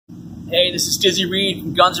Hey, this is Dizzy Reed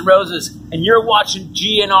from Guns N' Roses, and you're watching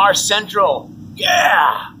GNR Central.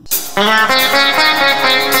 Yeah!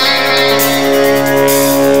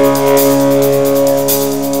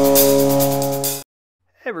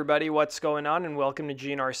 Hey everybody, what's going on, and welcome to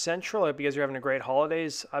GNR Central. I hope you guys are having a great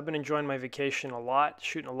holidays. I've been enjoying my vacation a lot,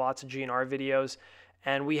 shooting lots of GNR videos,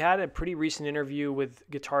 and we had a pretty recent interview with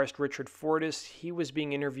guitarist Richard Fortus. He was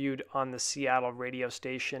being interviewed on the Seattle radio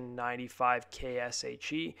station 95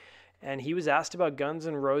 KSHE, and he was asked about Guns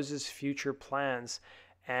N' Roses' future plans.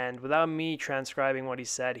 And without me transcribing what he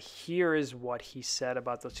said, here is what he said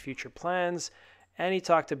about those future plans. And he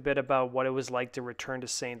talked a bit about what it was like to return to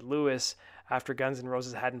St. Louis after Guns N'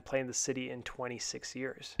 Roses hadn't played in the city in 26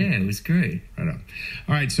 years. Yeah, it was great. Right on.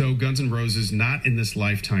 All right, so Guns N' Roses, not in this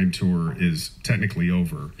lifetime tour, is technically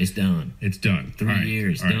over. It's done. It's done. 3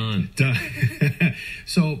 years, done. Done.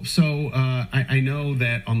 I know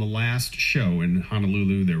that on the last show in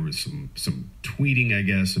Honolulu, there was some tweeting, I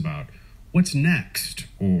guess, about what's next,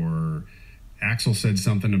 or Axl said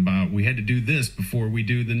something about we had to do this before we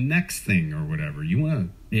do the next thing or whatever. You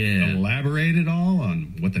want to elaborate at all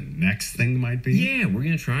on what the next thing might be? Yeah, we're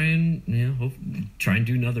going to try and try and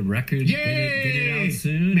do another record. Yay! Get it out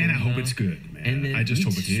soon. Man, I hope it's good, man. And I just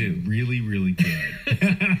hope it's really, really good.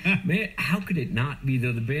 Man, how could it not be,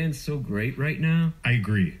 though? The band's so great right now. I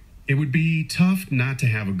agree. It would be tough not to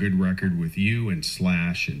have a good record with you and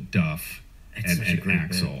Slash and Duff and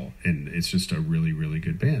Axl, and it's just a really, really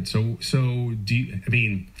good band. So do you, I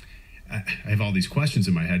mean, I have all these questions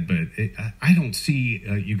in my head, but I don't see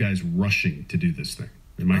you guys rushing to do this thing.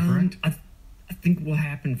 Am I correct? I think it will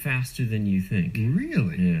happen faster than you think.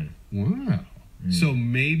 Really? Yeah. Wow. Mm. So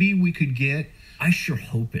maybe we could get... I sure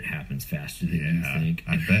hope it happens faster than you think.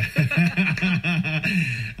 I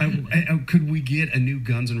bet. Could we get a new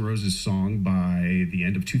Guns N' Roses song by the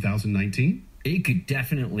end of 2019? It could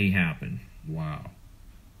definitely happen. Wow.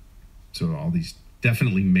 So all these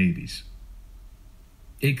definitely maybes.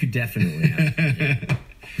 It could definitely happen.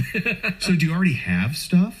 Yeah. So do you already have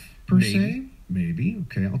stuff, per se? Maybe. Maybe.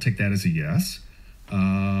 Okay, I'll take that as a yes.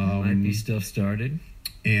 Might be stuff started.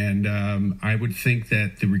 And I would think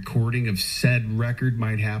that the recording of said record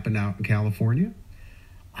might happen out in California?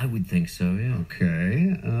 I would think so, yeah.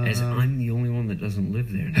 Okay. As I'm the only one that doesn't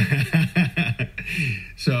live there now.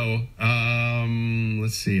 So,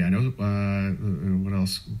 let's see. I know, what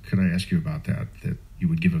else could I ask you about that you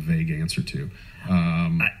would give a vague answer to?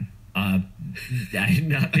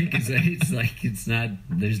 Nothing, because it's not,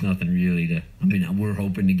 there's nothing really to, I mean, we're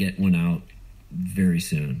hoping to get one out very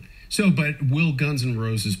soon. So, but will Guns N'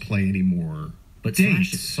 Roses play any more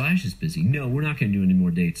dates? Slash is busy. No, we're not going to do any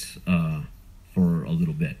more dates for a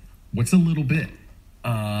little bit. What's a little bit?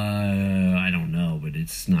 I don't know, but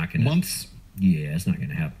it's not going to... Months? Yeah, it's not going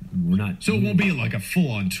to happen. We're not... So it won't be like a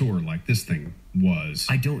full-on tour like this thing was?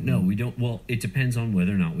 I don't know. We don't... Well, it depends on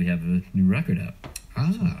whether or not we have a new record out.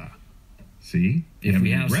 Ah. See? If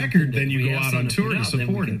we have a record, then you go out on tour to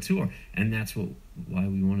support it. Tour. And that's why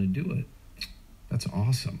we want to do it. That's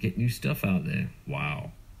awesome. Get new stuff out there.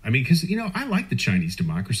 Wow. I mean, because, I like the Chinese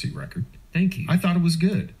Democracy record. Thank you. I thought it was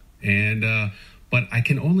good. And, but I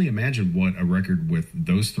can only imagine what a record with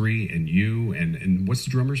those three and you and what's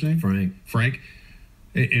the drummer's name? Frank.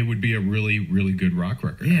 It would be a really, really good rock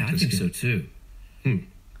record. Yeah, I think so too.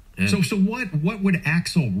 Yeah. So what would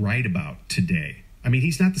Axl write about today? I mean,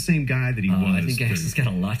 he's not the same guy that he was. I think Axl's got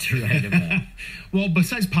a lot to write about. Well,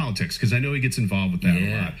 besides politics, because I know he gets involved with that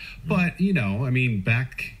a lot. But, I mean,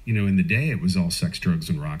 back, in the day, it was all sex, drugs,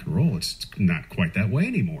 and rock and roll. It's not quite that way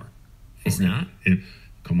anymore. It's not?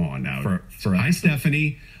 Come on now. For Hi,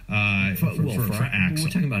 Stephanie. For Axl. We're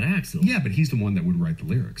talking about Axl. Yeah, but he's the one that would write the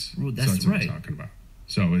lyrics. Well, that's what I'm talking about.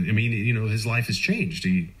 So, I mean, his life has changed.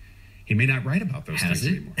 He may not write about those things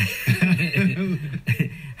anymore.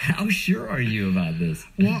 How sure are you about this?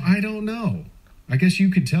 Well, I don't know. I guess you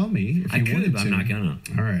could tell me if you wanted to. I'm not gonna.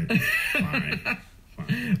 All right. Fine.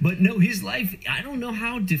 But no, his life, I don't know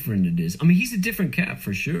how different it is. I mean, he's a different cat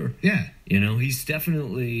for sure. Yeah. He's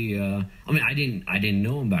definitely, I mean, I didn't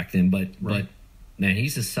know him back then, but man,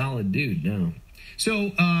 he's a solid dude now.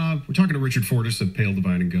 So we're talking to Richard Fortus of Pale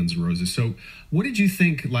Divine and Guns N' Roses. So what did you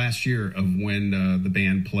think last year of when the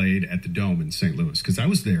band played at the Dome in St. Louis? Because I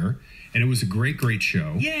was there, and it was a great, great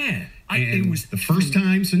show. Yeah. It was the first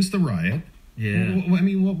time since the riot. Yeah. I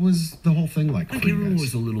mean, what was the whole thing like? I think everyone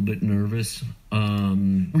was a little bit nervous.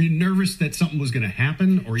 Were you nervous that something was going to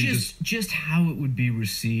happen, or just how it would be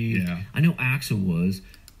received? Yeah. I know Axl was.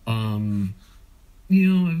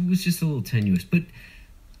 It was just a little tenuous, but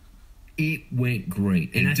it went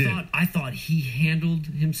great. And I thought he handled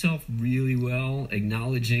himself really well,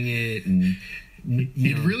 acknowledging it, and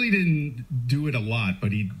He really didn't do it a lot,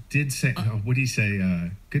 but he did say, what did he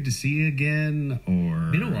say? Good to see you again?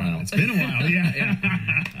 Or been a while. It's been a while, yeah.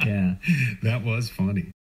 Yeah. That was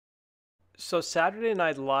funny. So Saturday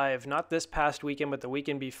Night Live, not this past weekend, but the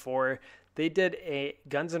weekend before, they did a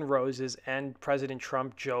Guns N' Roses and President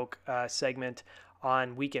Trump joke segment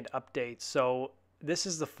on Weekend Updates. So this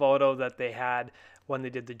is the photo that they had when they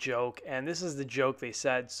did the joke, and this is the joke they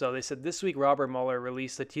said. So they said, this week Robert Mueller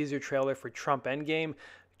released the teaser trailer for Trump Endgame,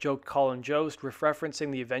 joked Colin Jost, referencing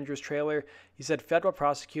the Avengers trailer. He said federal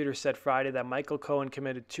prosecutors said Friday that Michael Cohen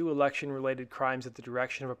committed 2 election-related crimes at the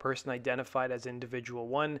direction of a person identified as Individual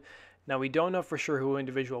 1. Now, we don't know for sure who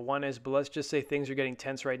Individual 1 is, but let's just say things are getting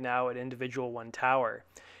tense right now at Individual 1 Tower.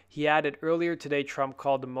 He added, earlier today, Trump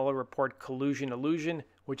called the Mueller report collusion illusion,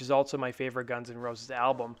 which is also my favorite Guns N' Roses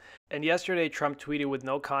album. And yesterday, Trump tweeted with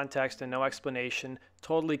no context and no explanation,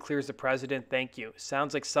 totally clears the president, thank you.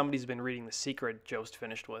 Sounds like somebody's been reading The Secret, Jost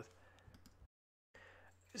finished with.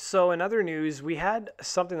 So in other news, we had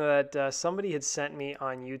something that somebody had sent me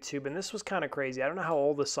on YouTube, and this was kind of crazy. I don't know how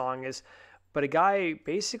old the song is, but a guy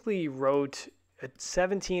basically wrote a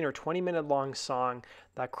 17 or 20 minute long song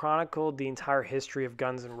that chronicled the entire history of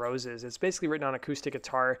Guns N' Roses. It's basically written on acoustic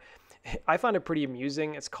guitar. I found it pretty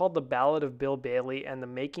amusing. It's called The Ballad of Bill Bailey and the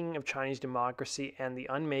Making of Chinese Democracy and the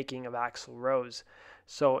Unmaking of Axl Rose.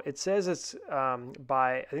 So it says it's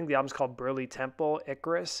by, I think the album's called Burley Temple,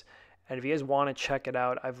 Icarus. And if you guys want to check it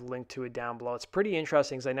out, I've linked to it down below. It's pretty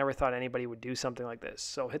interesting because I never thought anybody would do something like this.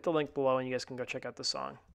 So hit the link below and you guys can go check out the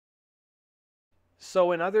song.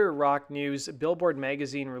 So in other rock news, Billboard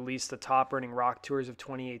magazine released the top earning rock tours of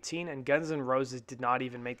 2018, and Guns N' Roses did not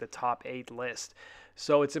even make the top 8 list.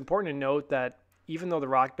 So it's important to note that even though the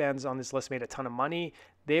rock bands on this list made a ton of money,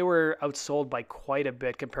 they were outsold by quite a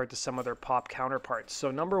bit compared to some of their pop counterparts.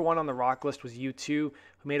 So number 1 on the rock list was U2, who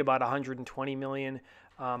made about $120 million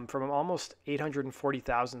from almost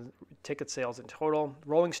 840,000 ticket sales in total.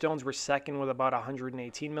 Rolling Stones were second with about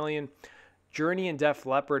 $118 million. Journey and Def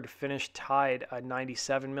Leppard finished tied at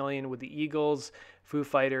 $97 million, with the Eagles, Foo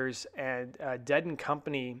Fighters, and Dead &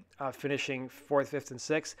 Company finishing 4th, 5th, and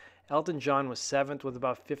 6th. Elton John was 7th with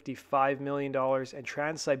about $55 million, and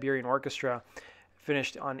Trans-Siberian Orchestra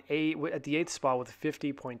finished at the 8th spot with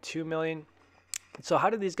 $50.2 million. So how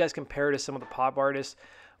did these guys compare to some of the pop artists?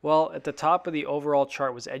 Well, at the top of the overall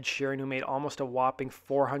chart was Ed Sheeran, who made almost a whopping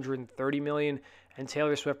 $430 million, and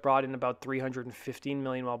Taylor Swift brought in about $315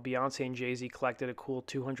 million, while Beyonce and Jay-Z collected a cool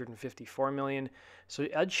 $254 million. So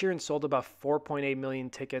Ed Sheeran sold about 4.8 million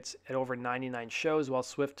tickets at over 99 shows, while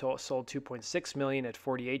Swift sold 2.6 million at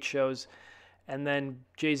 48 shows. And then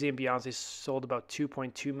Jay-Z and Beyonce sold about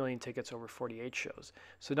 2.2 million tickets over 48 shows.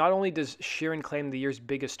 So not only does Sheeran claim the year's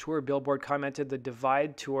biggest tour, Billboard commented the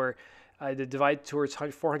Divide Tour's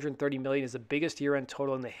 $430 million is the biggest year-end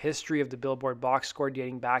total in the history of the Billboard box score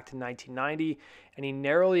dating back to 1990, and he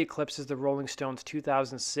narrowly eclipses the Rolling Stones'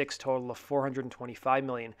 2006 total of $425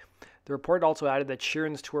 million. The report also added that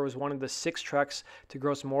Sheeran's tour was one of the 6 treks to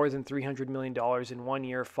gross more than $300 million in 1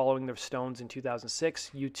 year, following the Stones in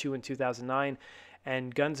 2006, U2 in 2009,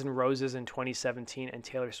 and Guns N' Roses in 2017 and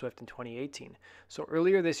Taylor Swift in 2018. So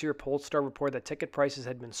earlier this year, Pollstar reported that ticket prices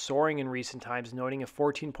had been soaring in recent times, noting a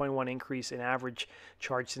 14.1% increase in average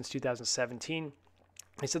charge since 2017.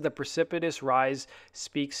 They said the precipitous rise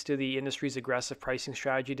speaks to the industry's aggressive pricing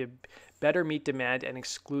strategy to better meet demand and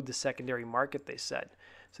exclude the secondary market, they said.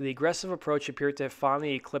 So the aggressive approach appeared to have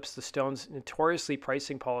finally eclipsed the Stones' notoriously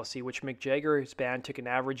pricing policy, which Mick Jagger's band took an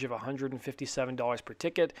average of $157 per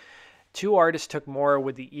ticket. 2 artists took more,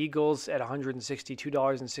 with the Eagles at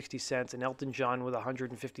 $162.60 and Elton John with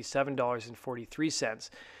 $157.43.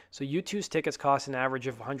 So U2's tickets cost an average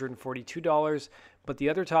of $142, but the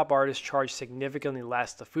other top artists charged significantly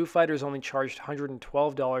less. The Foo Fighters only charged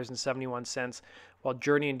 $112.71, while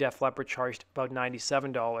Journey and Def Leppard charged about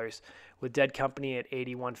 $97, with Dead Company at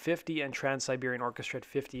 $81.50 and Trans-Siberian Orchestra at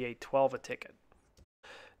 $58.12 a ticket.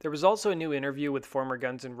 There was also a new interview with former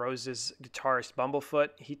Guns N' Roses guitarist Bumblefoot.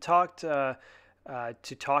 He talked to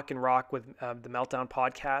Talk and Rock with the Meltdown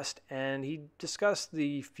podcast, and he discussed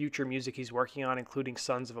the future music he's working on, including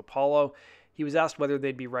Sons of Apollo. He was asked whether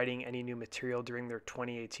they'd be writing any new material during their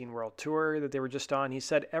 2018 World Tour that they were just on. He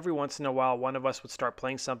said every once in a while, one of us would start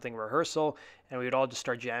playing something rehearsal, and we would all just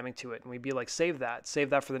start jamming to it. And we'd be like, save that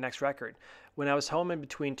for the next record. When I was home in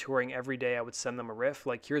between touring every day, I would send them a riff,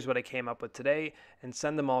 like here's what I came up with today, and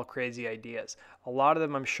send them all crazy ideas. A lot of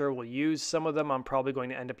them I'm sure we'll use. Some of them I'm probably going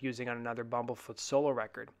to end up using on another Bumblefoot solo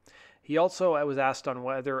record. He also was asked on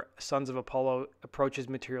whether Sons of Apollo approaches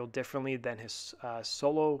material differently than his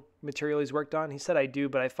solo material he's worked on. He said, I do,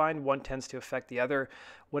 but I find one tends to affect the other.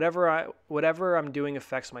 Whatever I'm doing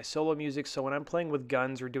affects my solo music, so when I'm playing with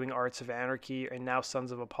guns or doing Arts of Anarchy and now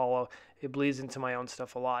Sons of Apollo, it bleeds into my own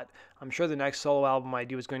stuff a lot. I'm sure the next solo album I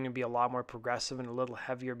do is going to be a lot more progressive and a little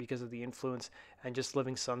heavier because of the influence and just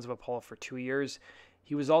living Sons of Apollo for 2 years.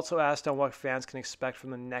 He was also asked on what fans can expect from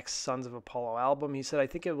the next Sons of Apollo album. He said, I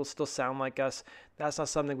think it will still sound like us. That's not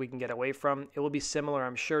something we can get away from. It will be similar,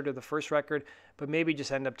 I'm sure, to the first record, but maybe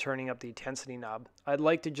just end up turning up the intensity knob. I'd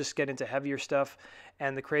like to just get into heavier stuff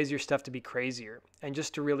and the crazier stuff to be crazier and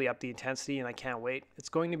just to really up the intensity, and I can't wait. It's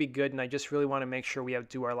going to be good, and I just really want to make sure we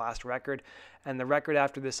outdo our last record, and the record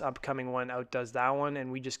after this upcoming one outdoes that one,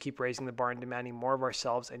 and we just keep raising the bar and demanding more of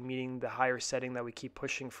ourselves and meeting the higher setting that we keep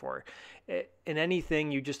pushing for. In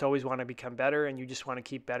anything, you just always want to become better, and you just want to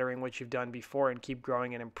keep bettering what you've done before and keep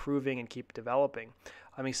growing and improving and keep developing.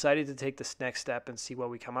 I'm excited to take this next step and see what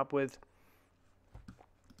we come up with.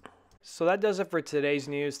 So that does it for today's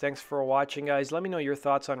news. Thanks for watching, guys. Let me know your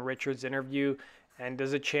thoughts on Richard's interview, and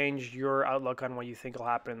does it change your outlook on what you think will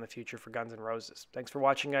happen in the future for Guns N' Roses? Thanks for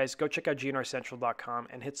watching, guys. Go check out GNRCentral.com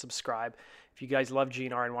and hit subscribe if you guys love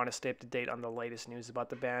GNR and want to stay up to date on the latest news about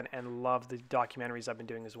the band and love the documentaries I've been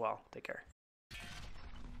doing as well. Take care.